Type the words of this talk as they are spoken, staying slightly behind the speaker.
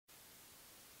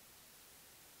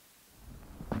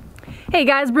Hey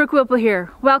guys, Brooke Whipple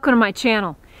here. Welcome to my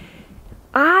channel.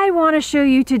 I want to show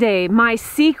you today my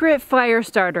secret fire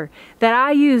starter that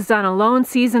I used on Alone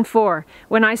Season 4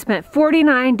 when I spent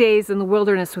 49 days in the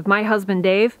wilderness with my husband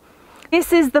Dave.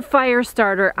 This is the fire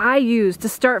starter I used to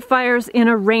start fires in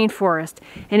a rainforest,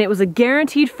 and it was a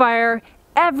guaranteed fire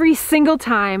every single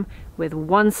time with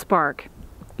one spark.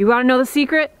 You want to know the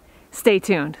secret? Stay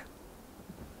tuned.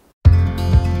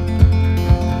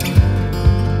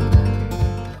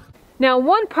 Now,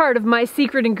 one part of my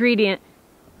secret ingredient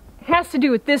has to do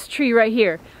with this tree right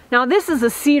here. Now, this is a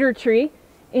cedar tree,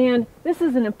 and this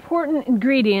is an important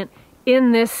ingredient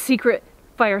in this secret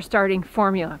fire starting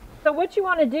formula. So what you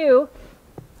want to do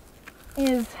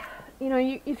is,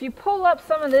 if you pull up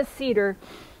some of this cedar,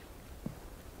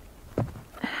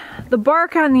 the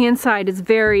bark on the inside is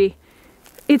very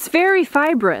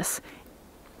fibrous.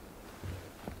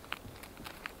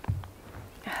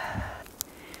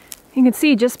 You can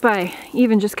see just by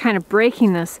even just kind of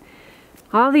breaking this,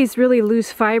 all these really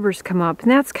loose fibers come up, and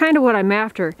that's kind of what I'm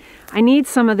after. I need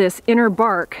some of this inner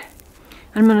bark.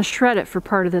 I'm going to shred it for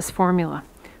part of this formula.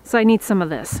 So I need some of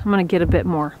this. I'm going to get a bit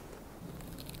more.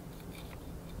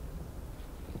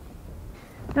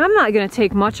 Now, I'm not going to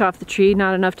take much off the tree,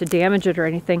 not enough to damage it or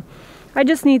anything. I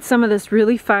just need some of this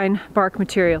really fine bark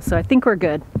material, so I think we're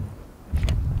good.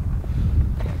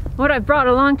 What I've brought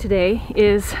along today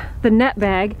is the net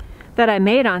bag that I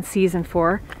made on Season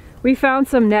 4. We found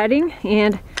some netting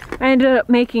and I ended up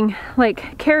making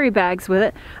like carry bags with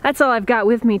it. That's all I've got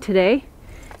with me today.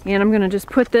 And I'm gonna just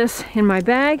put this in my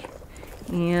bag.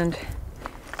 And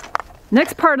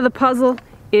next part of the puzzle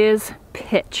is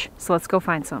pitch. So let's go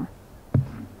find some.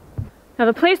 Now,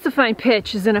 the place to find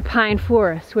pitch is in a pine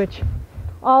forest, which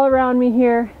all around me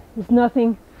here is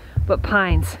nothing but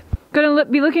pines. Gonna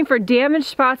be looking for damaged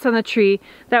spots on the tree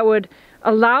that would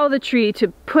allow the tree to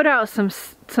put out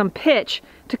some pitch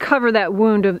to cover that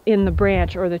wound in the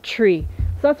branch or the tree.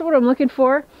 So that's what I'm looking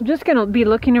for. I'm just gonna be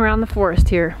looking around the forest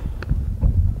here.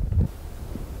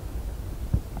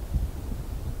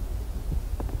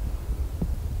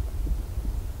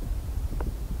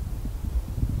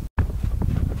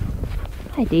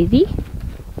 Hi, Daisy.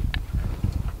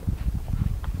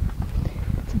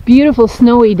 It's a beautiful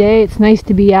snowy day. It's nice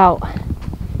to be out.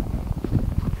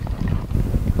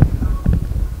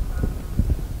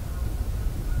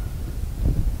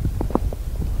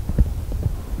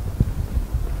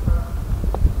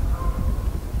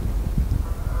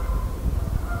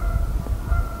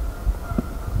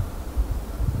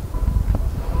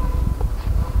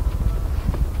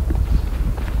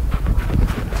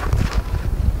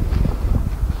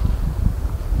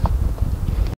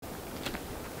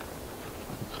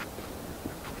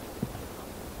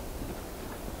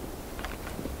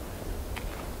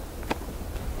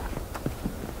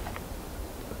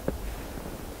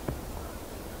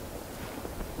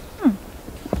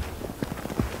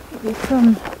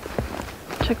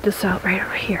 Check this out right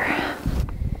over here.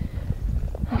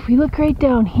 If we look right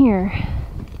down here,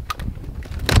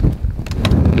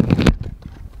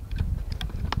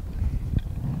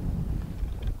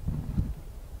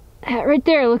 that right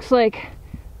there looks like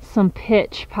some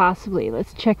pitch, possibly.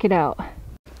 Let's check it out.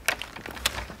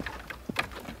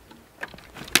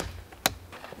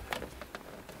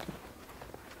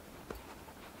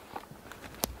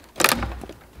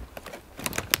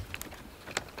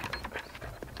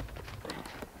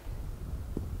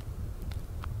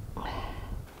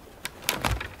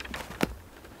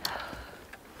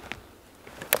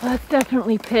 That's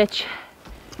definitely pitch.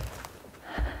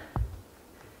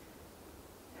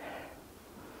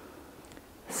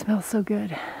 It smells so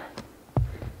good.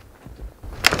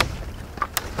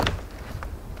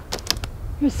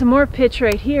 There's some more pitch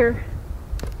right here.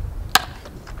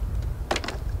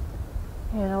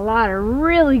 And a lot of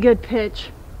really good pitch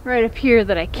right up here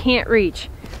that I can't reach.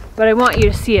 But I want you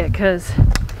to see it because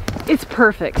it's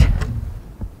perfect.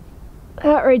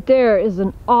 That right there is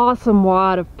an awesome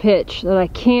wad of pitch that I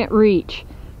can't reach.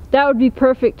 That would be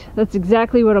perfect. That's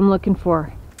exactly what I'm looking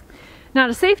for. Now,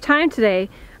 to save time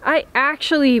today, I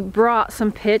actually brought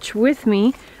some pitch with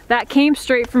me that came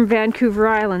straight from Vancouver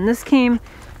Island. This came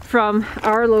from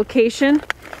our location,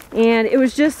 and it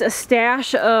was just a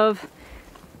stash of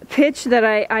pitch that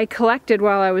I collected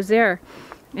while I was there.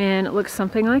 And it looks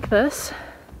something like this.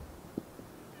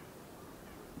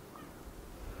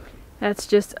 That's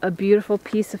just a beautiful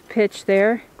piece of pitch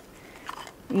there.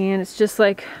 And it's just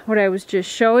like what I was just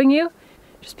showing you.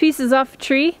 Just pieces off a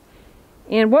tree.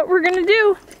 And what we're gonna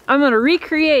do, I'm gonna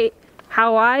recreate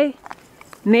how I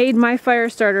made my fire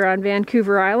starter on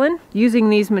Vancouver Island using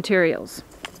these materials.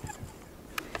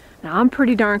 Now I'm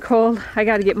pretty darn cold. I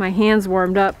got to get my hands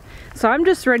warmed up. So I'm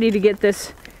just ready to get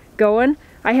this going.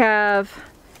 I have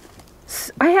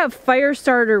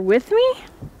Firestarter with me.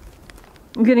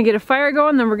 I'm gonna get a fire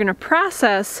going, then we're gonna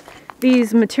process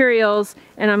these materials,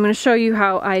 and I'm gonna show you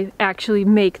how I actually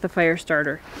make the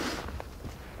Firestarter.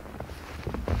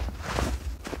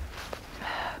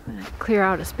 I'm gonna clear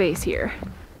out a space here.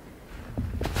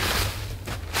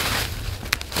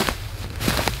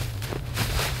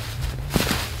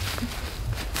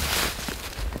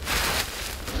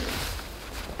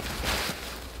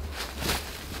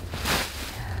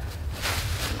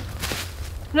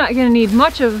 I'm not going to need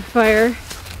much of a fire,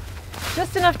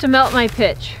 just enough to melt my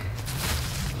pitch.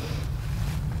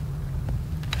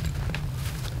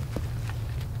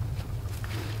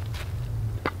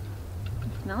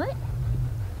 Smell it?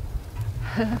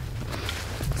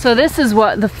 So this is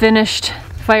what the finished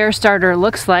Firestarter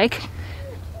looks like.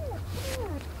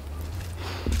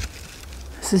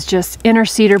 This is just inner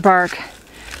cedar bark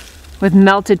with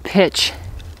melted pitch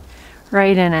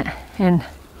right in it. And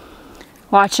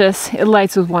watch this, it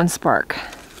lights with one spark.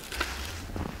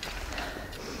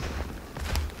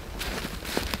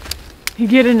 You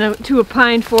get into a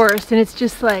pine forest and it's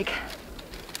just like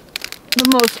the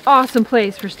most awesome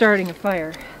place for starting a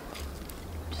fire.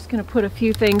 I'm just gonna put a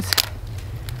few things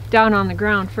down on the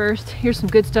ground first. Here's some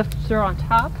good stuff to throw on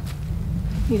top.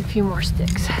 Need a few more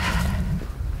sticks.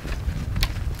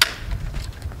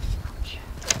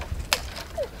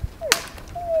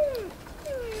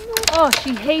 Oh,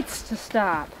 she hates to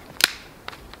stop.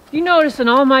 You notice in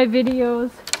all my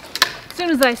videos, as soon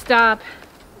as I stop,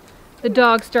 the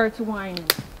dog starts whining.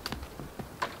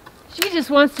 She just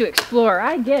wants to explore.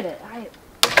 I get it.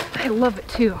 I love it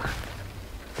too.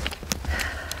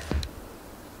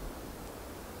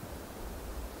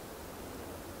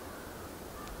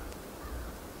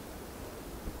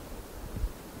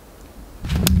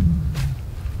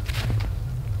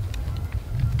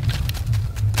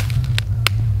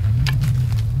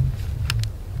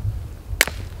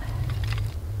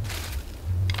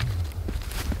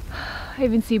 I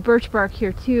even see birch bark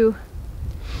here too.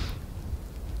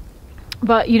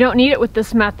 But you don't need it with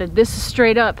this method. This is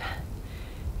straight up.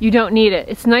 You don't need it.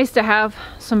 It's nice to have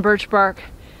some birch bark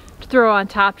to throw on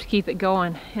top to keep it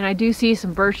going. And I do see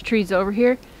some birch trees over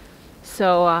here.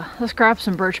 So let's grab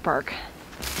some birch bark.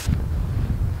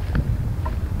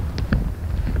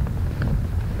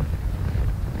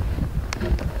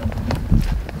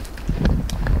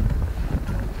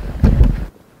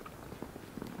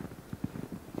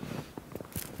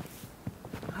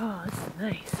 Oh, this is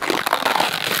nice.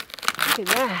 Look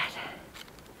at that.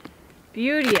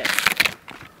 Beauteous.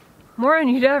 More than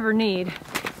you'd ever need.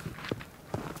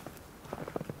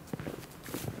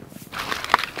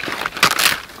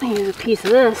 I use a piece of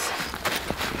this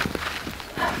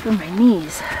for my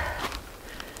knees.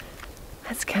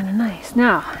 That's kind of nice.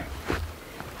 Now,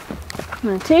 I'm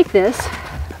going to take this.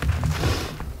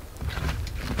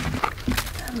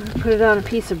 I'm going to put it on a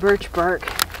piece of birch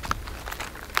bark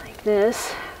like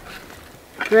this.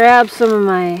 Grab some of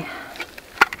my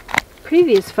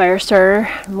previous Firestarter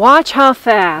and watch how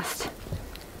fast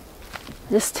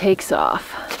this takes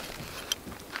off.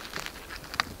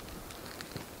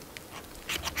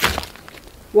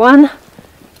 One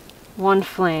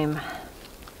flame.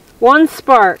 One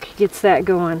spark gets that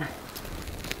going.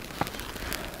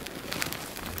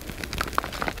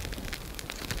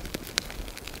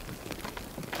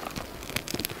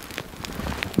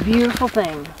 Beautiful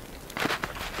thing.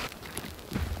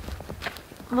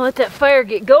 I'm gonna let that fire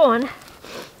get going.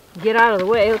 Get out of the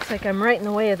way. Looks like I'm right in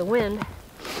the way of the wind.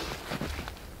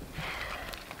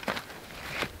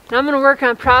 Now I'm gonna work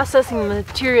on processing the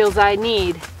materials I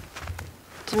need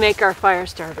to make our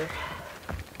Firestarter.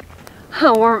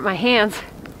 I'll warm up my hands.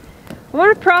 I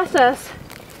want to process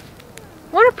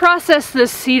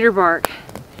this cedar bark.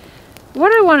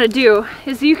 What I want to do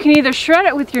is you can either shred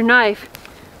it with your knife,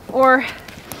 or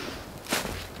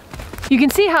you can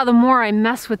see how the more I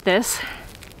mess with this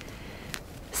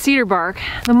cedar bark,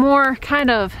 the more kind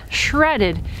of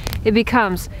shredded it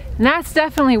becomes. And that's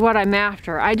definitely what I'm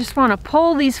after. I just want to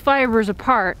pull these fibers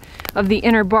apart of the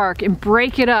inner bark and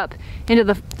break it up into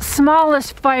the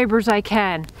smallest fibers I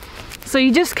can. So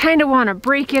you just kind of want to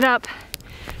break it up.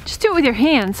 Just do it with your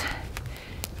hands.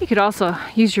 You could also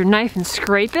use your knife and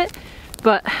scrape it,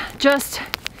 but just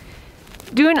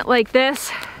doing it like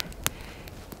this,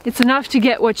 it's enough to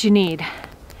get what you need.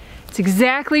 It's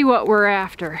exactly what we're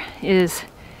after, is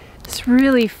this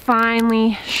really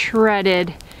finely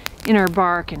shredded inner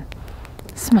bark, and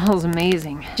it smells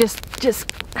amazing. Just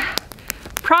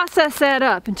process that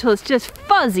up until it's just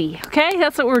fuzzy, okay?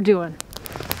 That's what we're doing.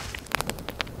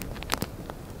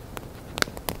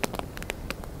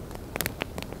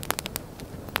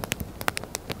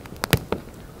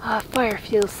 Fire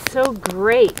feels so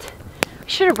great. I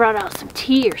should have brought out some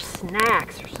tea or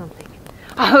snacks or something.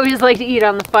 I always like to eat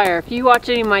on the fire. If you watch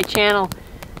any of my channel,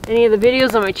 any of the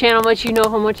videos on my channel, much you know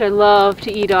how much I love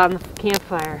to eat on the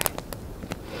campfire.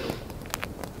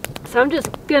 So I'm just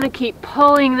gonna keep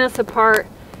pulling this apart,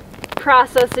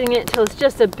 processing it till it's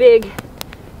just a big,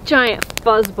 giant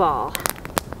fuzzball.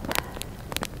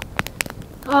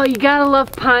 Oh, you gotta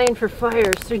love pine for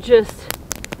fires. They're just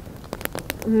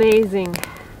amazing.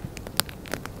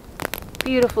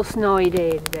 Beautiful snowy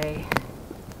day today.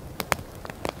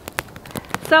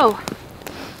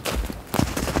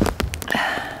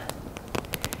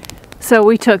 So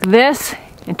we took this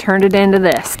and turned it into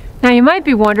this. Now you might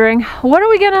be wondering, what are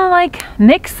we gonna like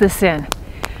mix this in?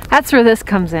 That's where this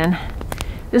comes in.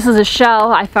 This is a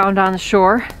shell I found on the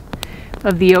shore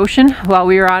of the ocean while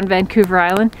we were on Vancouver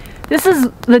Island. This is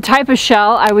the type of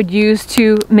shell I would use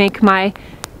to make my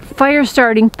fire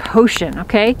starting potion,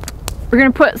 okay? We're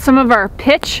gonna put some of our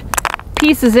pitch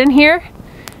pieces in here,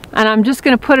 and I'm just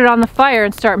gonna put it on the fire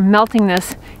and start melting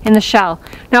this in the shell.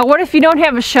 Now what if you don't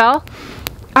have a shell?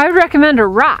 I would recommend a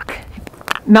rock.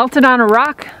 Melt it on a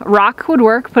rock. A rock would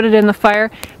work, put it in the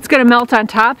fire. It's gonna melt on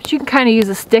top, but you can kind of use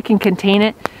a stick and contain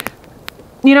it.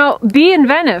 You know, be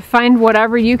inventive, find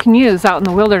whatever you can use out in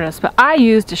the wilderness, but I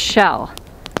used a shell.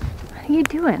 What are you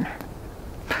doing?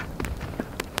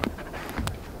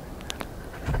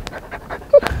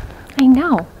 I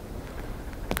know.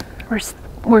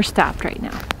 We're stopped right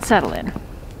now. Settle in.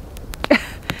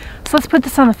 So let's put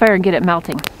this on the fire and get it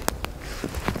melting.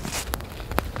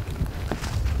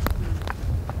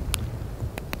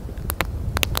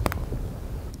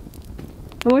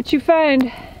 And what you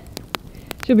find,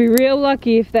 you'll be real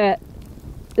lucky if that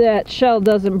shell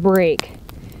doesn't break.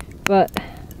 But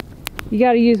you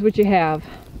got to use what you have.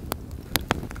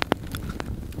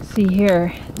 See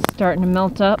here, it's starting to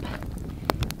melt up.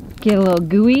 Get a little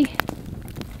gooey.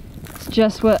 It's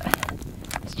just what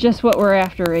we're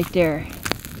after right there.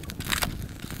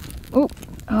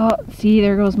 Oh, see,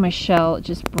 there goes my shell. It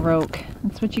just broke.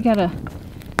 That's what you gotta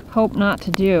hope not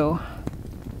to do.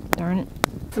 Darn it.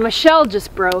 So my shell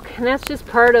just broke, and that's just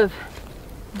part of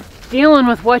dealing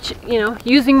with what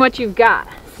using what you've got.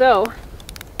 So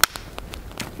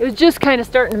it was just kind of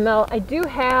starting to melt. I do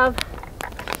have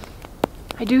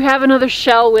another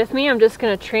shell with me. I'm just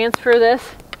going to transfer this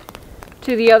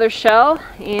to the other shell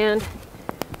and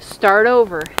start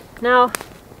over. Now,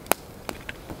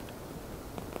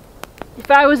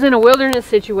 if I was in a wilderness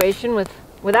situation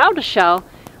without a shell,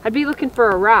 I'd be looking for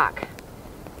a rock.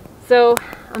 So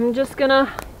I'm just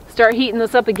gonna start heating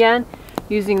this up again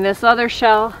using this other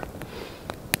shell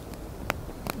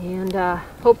and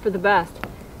hope for the best.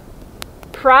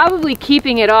 Probably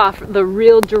keeping it off the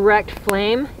real direct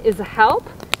flame is a help,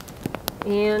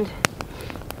 and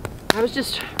I was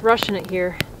just rushing it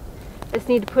here. I just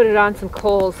need to put it on some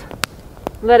coals,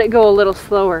 let it go a little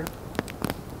slower.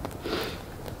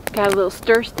 Got a little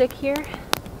stir stick here.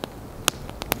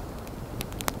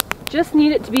 Just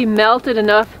need it to be melted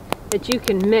enough that you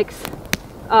can mix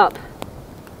up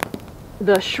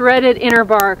the shredded inner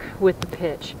bark with the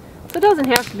pitch. So it doesn't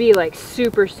have to be like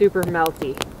super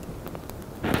melty.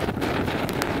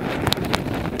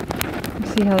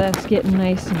 See how that's getting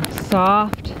nice and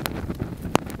soft?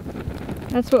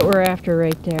 That's what we're after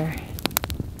right there.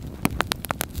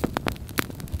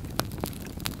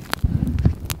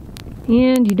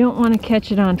 And you don't want to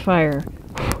catch it on fire.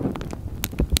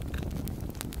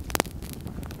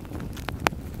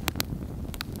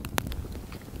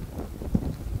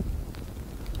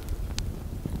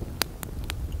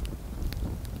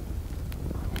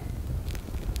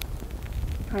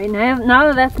 Alright, now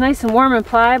that that's nice and warm and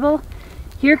pliable,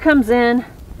 here comes in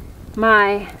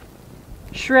my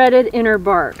shredded inner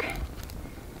bark.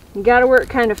 You gotta work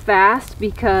kind of fast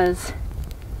because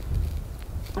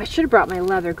I should have brought my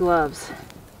leather gloves.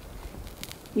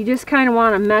 You just kind of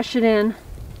want to mesh it in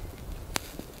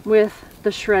with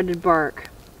the shredded bark.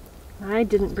 I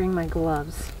didn't bring my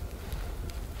gloves.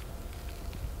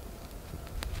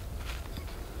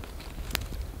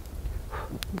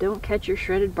 Don't catch your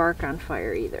shredded bark on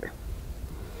fire either.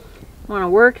 Want to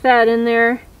work that in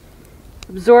there,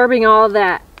 absorbing all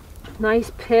that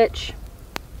nice pitch,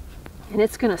 and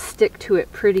it's going to stick to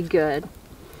it pretty good.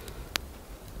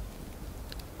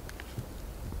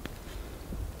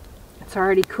 It's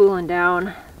already cooling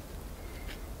down.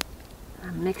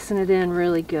 I'm mixing it in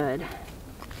really good.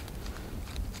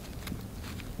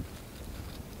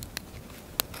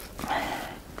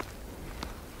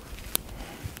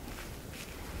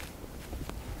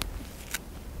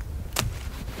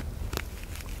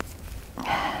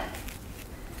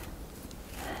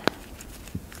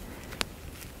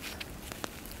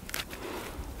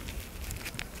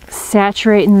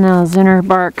 saturating those inner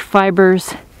bark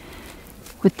fibers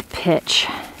with the pitch.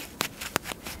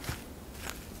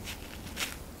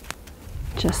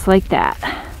 Just like that.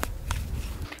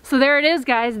 So there it is,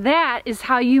 guys. That is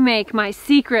how you make my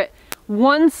secret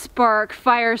 1 spark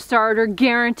fire starter,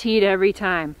 guaranteed every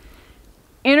time.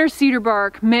 Inner cedar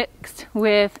bark mixed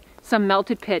with some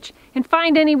melted pitch, and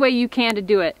find any way you can to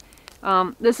do it.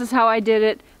 This is how I did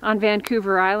it on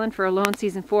Vancouver Island for Alone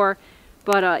Season 4,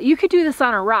 but you could do this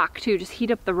on a rock too. Just heat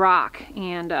up the rock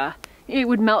and it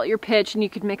would melt your pitch, and you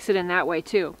could mix it in that way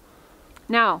too.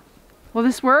 Now, will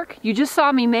this work? You just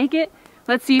saw me make it.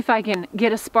 Let's see if I can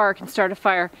get a spark and start a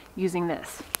fire using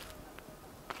this.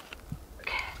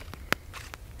 Okay.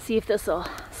 See if this will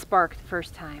spark the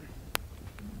first time.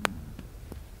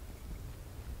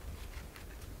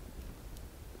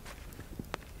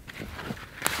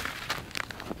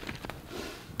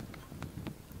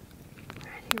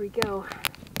 Here we go.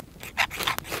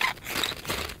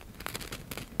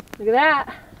 Look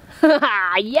at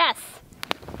that. Yes!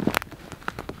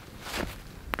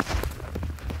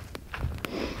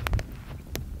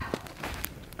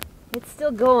 It's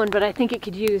still going, but I think it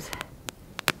could use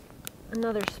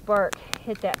another spark.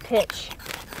 Hit that pitch.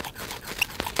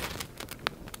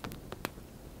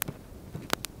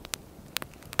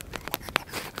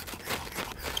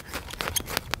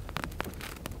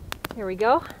 Here we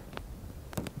go.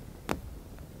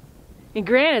 And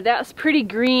granted, that was pretty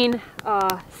green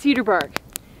cedar bark,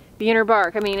 the inner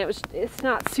bark. I mean, it's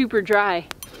not super dry.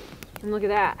 And look at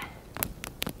that.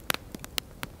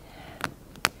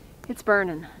 It's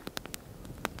burning.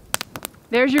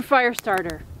 There's your fire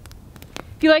starter.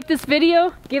 If you like this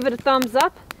video, give it a thumbs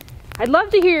up. I'd love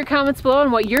to hear your comments below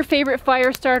on what your favorite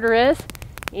fire starter is,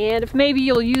 and if maybe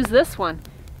you'll use this one.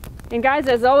 And guys,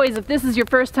 as always, if this is your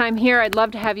first time here, I'd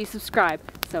love to have you subscribe.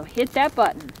 So hit that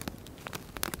button.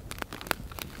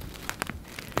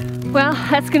 Well,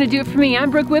 that's gonna do it for me.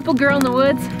 I'm Brooke Whipple, girl in the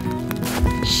woods.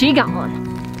 She gone.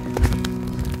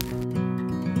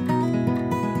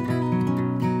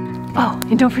 Oh,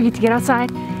 and don't forget to get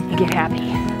outside and get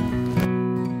happy.